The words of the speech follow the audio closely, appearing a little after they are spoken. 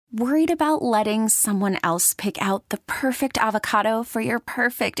Worried about letting someone else pick out the perfect avocado for your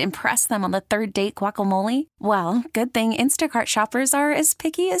perfect impress them on the third date guacamole? Well, good thing Instacart shoppers are as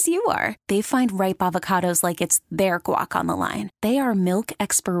picky as you are. They find ripe avocados like it's their guac on the line. They are milk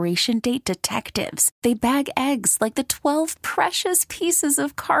expiration date detectives. They bag eggs like the 12 precious pieces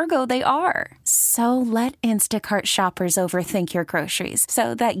of cargo they are. So let Instacart shoppers overthink your groceries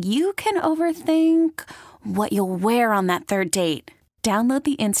so that you can overthink what you'll wear on that third date. Download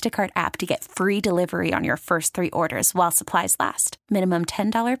the Instacart app to get free delivery on your first 3 orders while supplies last. Minimum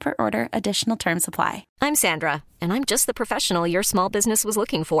 $10 per order. Additional terms apply. I'm Sandra, and I'm just the professional your small business was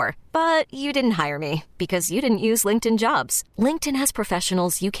looking for. But you didn't hire me because you didn't use LinkedIn Jobs. LinkedIn has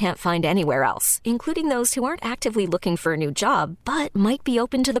professionals you can't find anywhere else, including those who aren't actively looking for a new job, but might be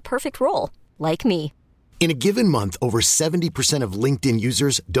open to the perfect role, like me. In a given month, over 70% of LinkedIn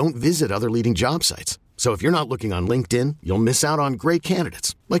users don't visit other leading job sites. So if you're not looking on LinkedIn, you'll miss out on great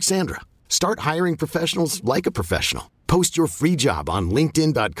candidates like Sandra. Start hiring professionals like a professional. Post your free job on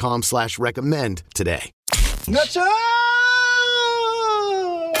linkedin.com/recommend today. ¡Nachoo!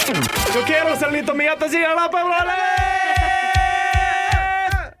 Yo quiero ser listo, mi gata, siga la palabra.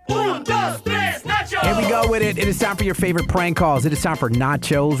 1, 2, 3, Nachoo! Here we go with it. It is time for your favorite prank calls. It is time for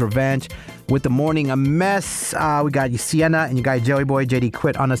Nachoo's Revenge with the morning a mess. We got you, Sienna, and you got Joey Boy. JD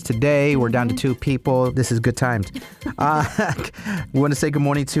quit on us today. We're down to 2 people. This is good times. We want to say good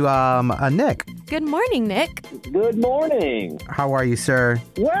morning to Nick. Good morning, Nick. Good morning. How are you, sir?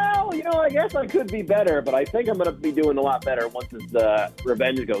 Well, I guess I could be better, but I think I'm going to be doing a lot better once this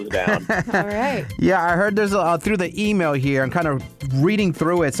revenge goes down. All right. Yeah, I heard there's through the email here. I'm kind of reading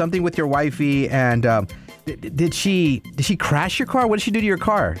through it. Something with your wifey, and did she crash your car? What did she do to your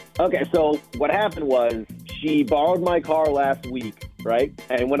car? Okay, so what happened was she borrowed my car last week, right?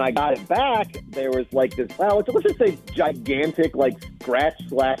 And when I got it back, there was like this, let's just say gigantic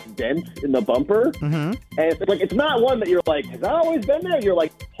scratch/dent in the bumper. Mm-hmm. And it's not one that you're like, has that always been there? You're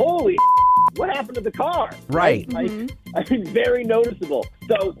like, holy what happened to the car? Right. Mm-hmm. I mean, very noticeable.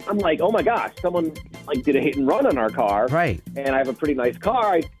 So I'm like, oh my gosh, someone did a hit and run on our car. Right. And I have a pretty nice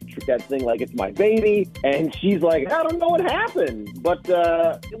car. I treat that thing like it's my baby. And she's like, I don't know what happened. But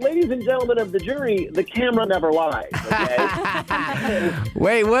ladies and gentlemen of the jury, the camera never lies. Okay?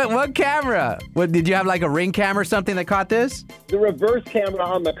 Wait, what camera? What, did you have like a Ring camera or something that caught this? The reverse camera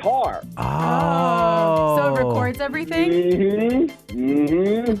on the car. Oh. So it records everything? Mm-hmm.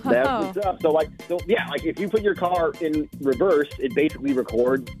 Mm-hmm. That's what's up. So if you put your car in reverse, it basically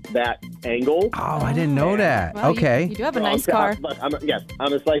records that angle. Oh, I didn't know that. Well, okay. You do have a nice car. I'm a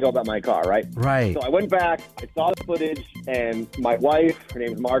psycho about my car, right? Right. So I went back, I saw the footage, and my wife, her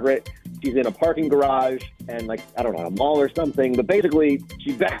name is Margaret, she's in a parking garage and a mall or something. But basically,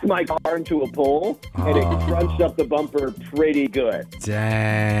 she backed my car into a pole and it crunched up the bumper pretty good.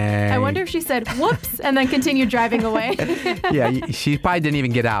 Dang. I wonder if she said, whoops, and then continued driving away. Yeah, she probably didn't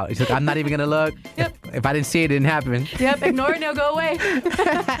even get out. She's like, I'm not even going to look. Yep. If I didn't see it, it didn't happen. Yep, ignore it, no, go away.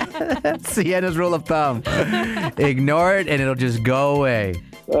 Sienna's rule of thumb. Ignore it and it'll just go away.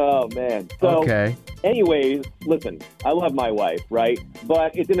 Oh, man. So, okay. Anyways, listen, I love my wife, right?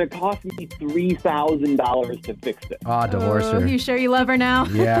 But it's going to cost me $3,000 to fix it. Oh, divorce her. You sure you love her now?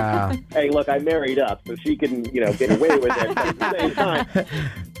 Yeah. Hey, look, I married up, so she can, get away with it. But at the same time,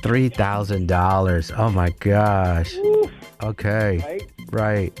 $3,000. Oh, my gosh. Oof. Okay.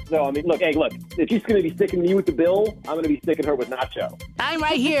 Right. So, look, if she's going to be sticking me with the bill, I'm going to be sticking her with Nachoo. I'm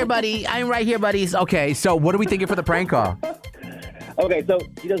right here, buddy. Okay, so what are we thinking for the prank call? Okay, so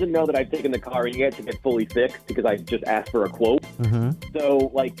she doesn't know that I've taken the car in yet to get fully fixed because I just asked for a quote. Mm-hmm.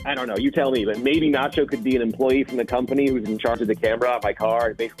 So, I don't know, you tell me, but maybe Nachoo could be an employee from the company who's in charge of the camera on my car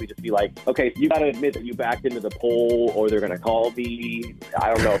and basically just be like, okay, so you got to admit that you backed into the pole or they're going to call me.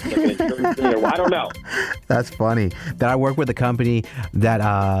 I don't know if it's like an insurance thing or I don't know. That's funny. That I work with a company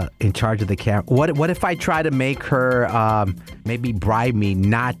that in charge of the camera. What if I try to make her maybe bribe me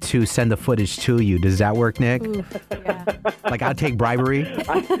not to send the footage to you? Does that work, Nick? Oof, yeah. I'll take bribery?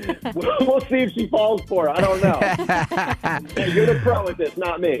 We'll see if she falls for it. I don't know. Hey, you're the pro with this,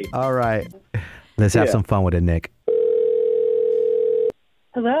 not me. All right. Let's have some fun with it, Nick.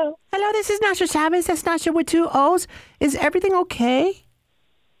 Hello? Hello, this is Nachoo Chavez. That's Nachoo with 2 O's. Is everything okay?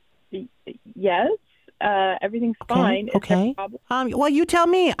 Yes. Everything's fine. Okay. Well, you tell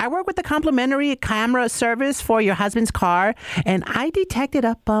me. I work with the complimentary camera service for your husband's car, and I detected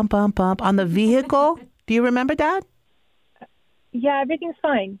a bump on the vehicle. Do you remember that? Yeah, everything's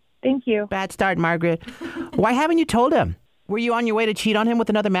fine. Thank you. Bad start, Margaret. Why haven't you told him? Were you on your way to cheat on him with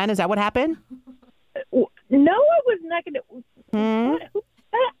another man? Is that what happened? No, I was not going to. I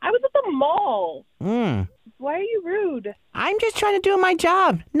was at the mall. Why are you rude? I'm just trying to do my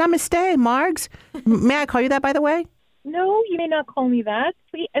job. Namaste, Margs. May I call you that, by the way? No, you may not call me that.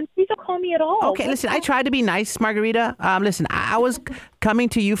 Please don't call me at all. Okay, listen, I tried to be nice, Margarita. Listen, I was coming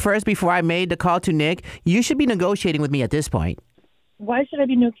to you first before I made the call to Nick. You should be negotiating with me at this point. Why should I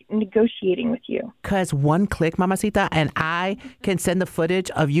be negotiating with you? Because one click, Mamacita, and I can send the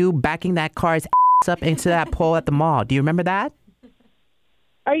footage of you backing that car's ass up into that pole at the mall. Do you remember that?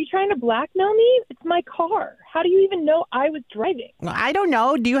 Are you trying to blackmail me? It's my car. How do you even know I was driving? I don't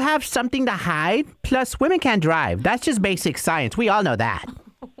know. Do you have something to hide? Plus, women can't drive. That's just basic science. We all know that.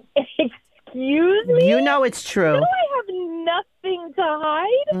 Excuse me? You know it's true. No, I have nothing to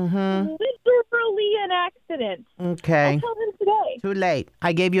hide. Literally an accident. Okay. I'll tell him today. Too late.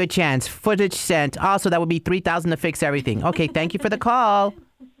 I gave you a chance. Footage sent. Also, that would be $3,000 to fix everything. Okay, thank you for the call.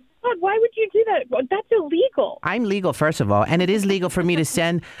 God, why would you do that? That's illegal. I'm legal, first of all, and it is legal for me to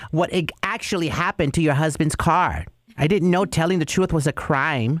send what actually happened to your husband's car. I didn't know telling the truth was a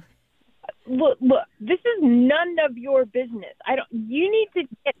crime. Look, this is none of your business. You need to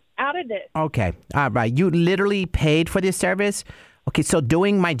get out of this. Okay, all right. You literally paid for this service? Okay, so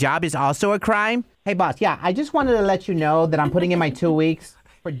doing my job is also a crime? Hey, boss, yeah, I just wanted to let you know that I'm putting in my 2 weeks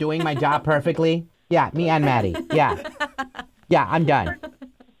for doing my job perfectly. Yeah, me and Maddie. Yeah, I'm done.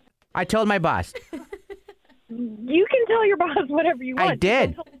 I told my boss. You can tell your boss whatever you want. I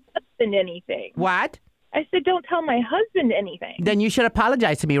did. Don't tell my husband anything. What? I said don't tell my husband anything. Then you should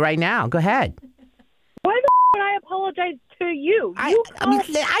apologize to me right now. Go ahead. Why the would I apologize to you?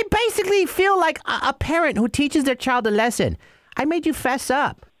 I basically feel like a parent who teaches their child a lesson. I made you fess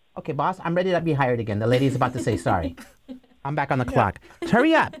up. Okay, boss, I'm ready to be hired again. The lady's about to say sorry. I'm back on the clock.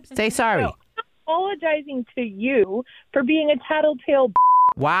 Hurry up. Say sorry. No, I'm apologizing to you for being a tattletale.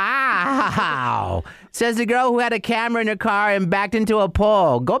 Wow. Says the girl who had a camera in her car and backed into a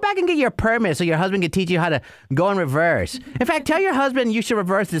pole. Go back and get your permit so your husband can teach you how to go in reverse. In fact, tell your husband you should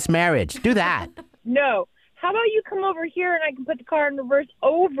reverse this marriage. Do that. No. How about you come over here and I can put the car in reverse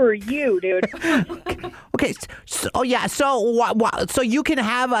over you, dude? Okay. So you can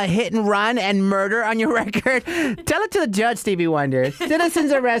have a hit and run and murder on your record? Tell it to the judge, Stevie Wonder.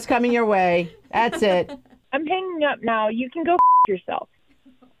 Citizen's arrest coming your way. That's it. I'm hanging up now. You can go yourself.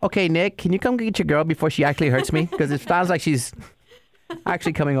 Okay, Nick, can you come get your girl before she actually hurts me? Because it sounds like she's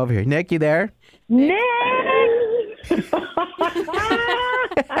actually coming over here. Nick, you there? Nick!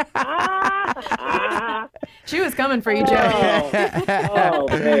 She was coming for you, Joe. Oh,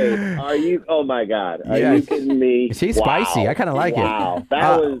 babe. Are you? Oh, my God. Are you kidding me? She's spicy. I kind of like it. Wow.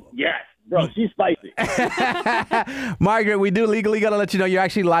 That was, yes. Bro, she's spicy. Margaret, we do legally got to let you know you're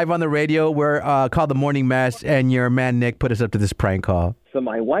actually live on the radio. We're called The Morning Mess, and your man Nick put us up to this prank call. So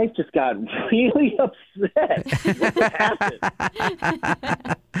my wife just got really upset. What happened?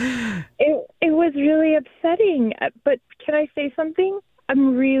 It was really upsetting. But can I say something?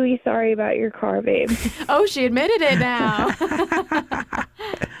 I'm really sorry about your car, babe. Oh, she admitted it now.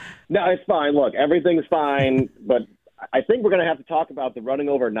 No, it's fine. Look, everything's fine, but I think we're going to have to talk about the running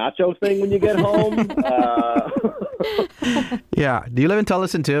over Nachoo thing when you get home. Yeah. Do you live in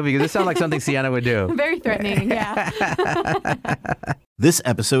Tullison, too? Because this sounds like something Sienna would do. Very threatening, yeah. This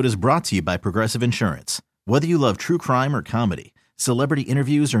episode is brought to you by Progressive Insurance. Whether you love true crime or comedy, celebrity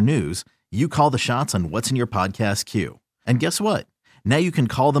interviews or news, you call the shots on what's in your podcast queue. And guess what? Now you can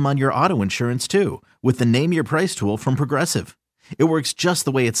call them on your auto insurance, too, with the Name Your Price tool from Progressive. It works just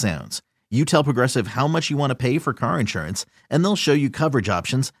the way it sounds. You tell Progressive how much you want to pay for car insurance, and they'll show you coverage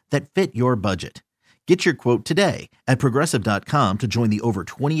options that fit your budget. Get your quote today at Progressive.com to join the over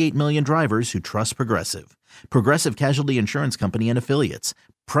 28 million drivers who trust Progressive. Progressive Casualty Insurance Company and Affiliates.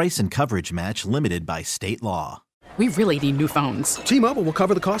 Price and coverage match limited by state law. We really need new phones. T-Mobile will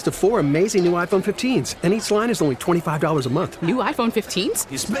cover the cost of 4 amazing new iPhone 15s, and each line is only $25 a month. New iPhone 15s?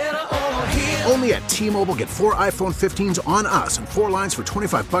 It's better over here. Only at T-Mobile, get 4 iPhone 15s on us and 4 lines for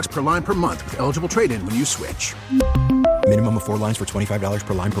 $25 per line per month with eligible trade-in when you switch. Minimum of 4 lines for $25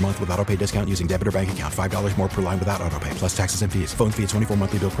 per line per month with autopay discount using debit or bank account. $5 more per line without autopay, plus taxes and fees. Phone fee at 24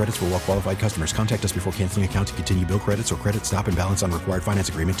 monthly bill credits for well-qualified customers. Contact us before canceling account to continue bill credits or credit stop and balance on required finance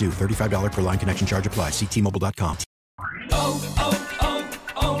agreement due. $35 per line connection charge applies. See T-Mobile.com.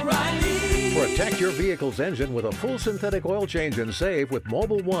 O'Reilly. Protect your vehicle's engine with a full synthetic oil change and save with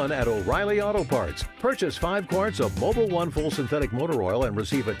Mobile One at O'Reilly Auto Parts. Purchase 5 quarts of Mobile One full synthetic motor oil and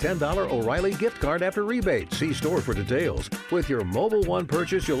receive a $10 O'Reilly gift card after rebate. See store for details. With your Mobile One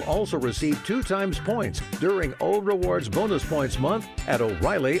purchase, you'll also receive 2 times points during O Rewards Bonus Points Month at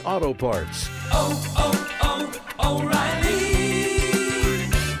O'Reilly Auto Parts. O'Reilly.